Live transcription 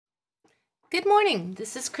Good morning.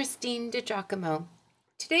 This is Christine DiGiacomo.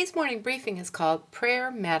 Today's morning briefing is called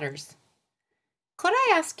Prayer Matters. Could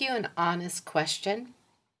I ask you an honest question?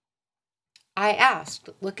 I asked,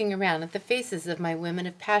 looking around at the faces of my women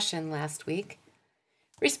of passion last week.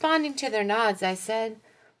 Responding to their nods, I said,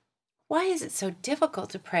 "Why is it so difficult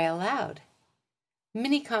to pray aloud?"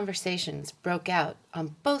 Many conversations broke out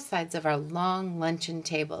on both sides of our long luncheon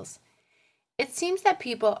tables. It seems that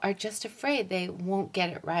people are just afraid they won't get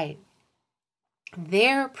it right.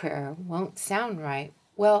 Their prayer won't sound right.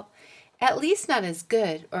 Well, at least not as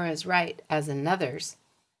good or as right as another's.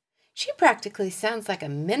 She practically sounds like a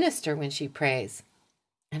minister when she prays.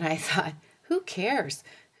 And I thought, who cares?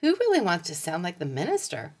 Who really wants to sound like the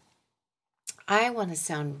minister? I want to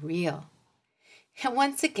sound real. And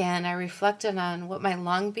once again, I reflected on what my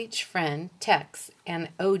Long Beach friend, Tex, an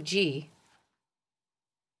OG,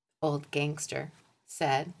 old gangster,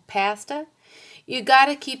 said. "Pasta, you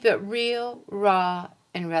gotta keep it real, raw,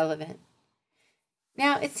 and relevant."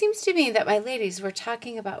 Now, it seems to me that my ladies were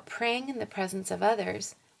talking about praying in the presence of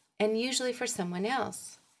others, and usually for someone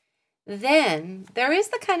else. Then, there is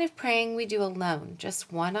the kind of praying we do alone,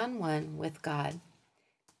 just one-on-one with God.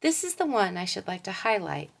 This is the one I should like to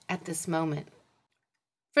highlight at this moment.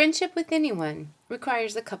 Friendship with anyone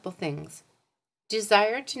requires a couple things: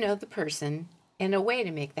 desire to know the person, and a way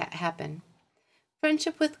to make that happen.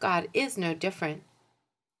 Friendship with God is no different.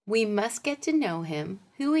 We must get to know Him,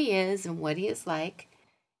 who He is and what He is like.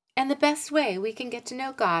 And the best way we can get to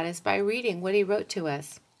know God is by reading what He wrote to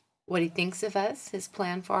us, what He thinks of us, His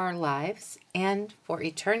plan for our lives and for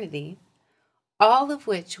eternity, all of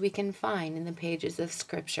which we can find in the pages of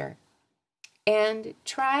Scripture. And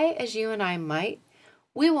try as you and I might,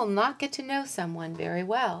 we will not get to know someone very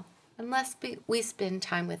well unless we spend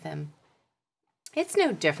time with Him. It's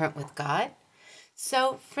no different with God.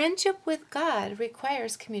 So, friendship with God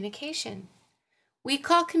requires communication. We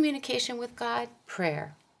call communication with God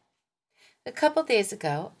prayer. A couple days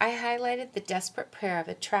ago, I highlighted the desperate prayer of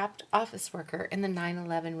a trapped office worker in the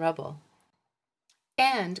 9/11 rubble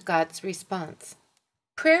and God's response.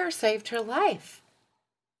 Prayer saved her life.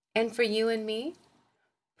 And for you and me,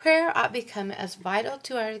 prayer ought to become as vital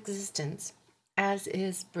to our existence as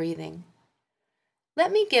is breathing.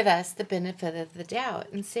 Let me give us the benefit of the doubt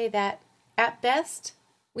and say that, at best,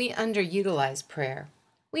 we underutilize prayer.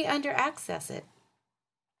 We underaccess it.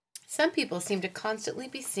 Some people seem to constantly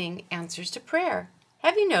be seeing answers to prayer.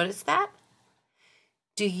 Have you noticed that?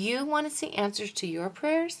 Do you want to see answers to your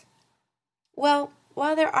prayers? Well,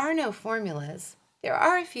 while there are no formulas, there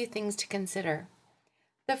are a few things to consider.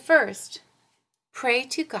 The first, pray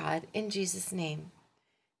to God in Jesus' name.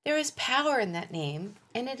 There is power in that name,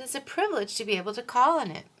 and it is a privilege to be able to call on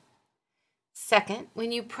it. Second,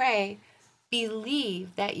 when you pray,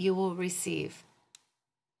 believe that you will receive.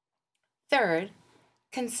 Third,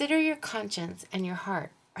 consider your conscience and your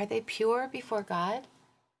heart. Are they pure before God?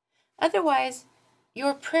 Otherwise,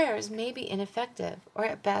 your prayers may be ineffective or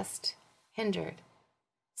at best hindered.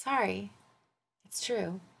 Sorry, it's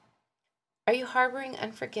true. Are you harboring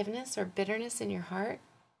unforgiveness or bitterness in your heart?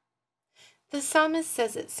 The psalmist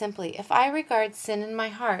says it simply: if I regard sin in my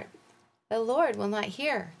heart, the Lord will not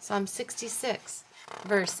hear. Psalm 66,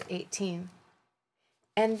 verse 18.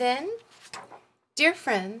 And then, dear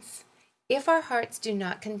friends, if our hearts do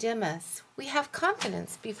not condemn us, we have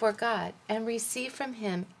confidence before God and receive from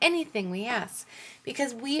Him anything we ask,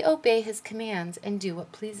 because we obey His commands and do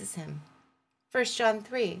what pleases Him. 1 John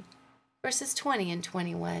 3, verses 20 and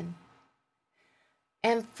 21.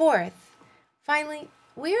 And fourth, finally,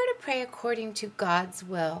 we are to pray according to God's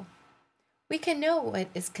will. We can know what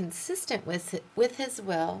is consistent with His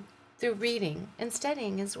will through reading and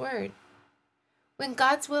studying His Word. When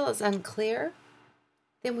God's will is unclear,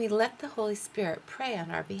 then we let the Holy Spirit pray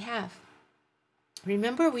on our behalf.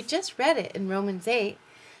 Remember, we just read it in Romans 8.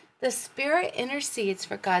 The Spirit intercedes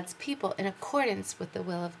for God's people in accordance with the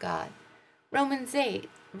will of God. Romans 8,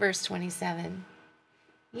 verse 27.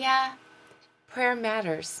 Yeah, prayer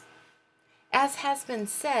matters. As has been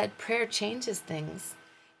said, prayer changes things.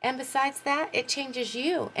 And besides that, it changes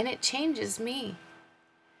you and it changes me.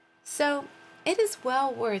 So it is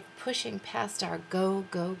well worth pushing past our go,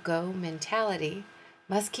 go, go mentality.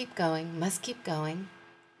 Must keep going, must keep going.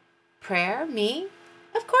 Prayer, me?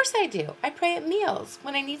 Of course I do. I pray at meals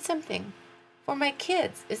when I need something. For my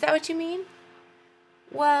kids, is that what you mean?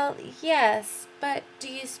 Well, yes, but do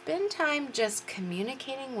you spend time just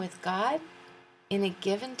communicating with God in a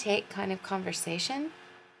give and take kind of conversation?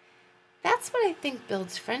 That's what I think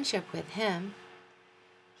builds friendship with Him.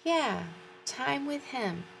 Yeah, time with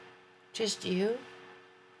Him. Just you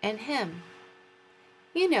and Him.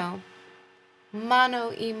 You know, mano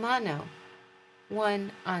y mano.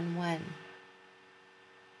 one-on-one.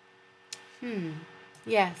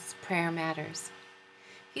 Yes, prayer matters.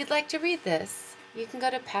 If you'd like to read this, you can go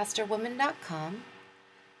to pastorwoman.com,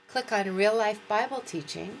 click on Real Life Bible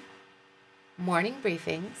Teaching, Morning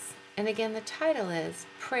Briefings, and again the title is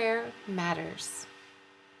Prayer Matters.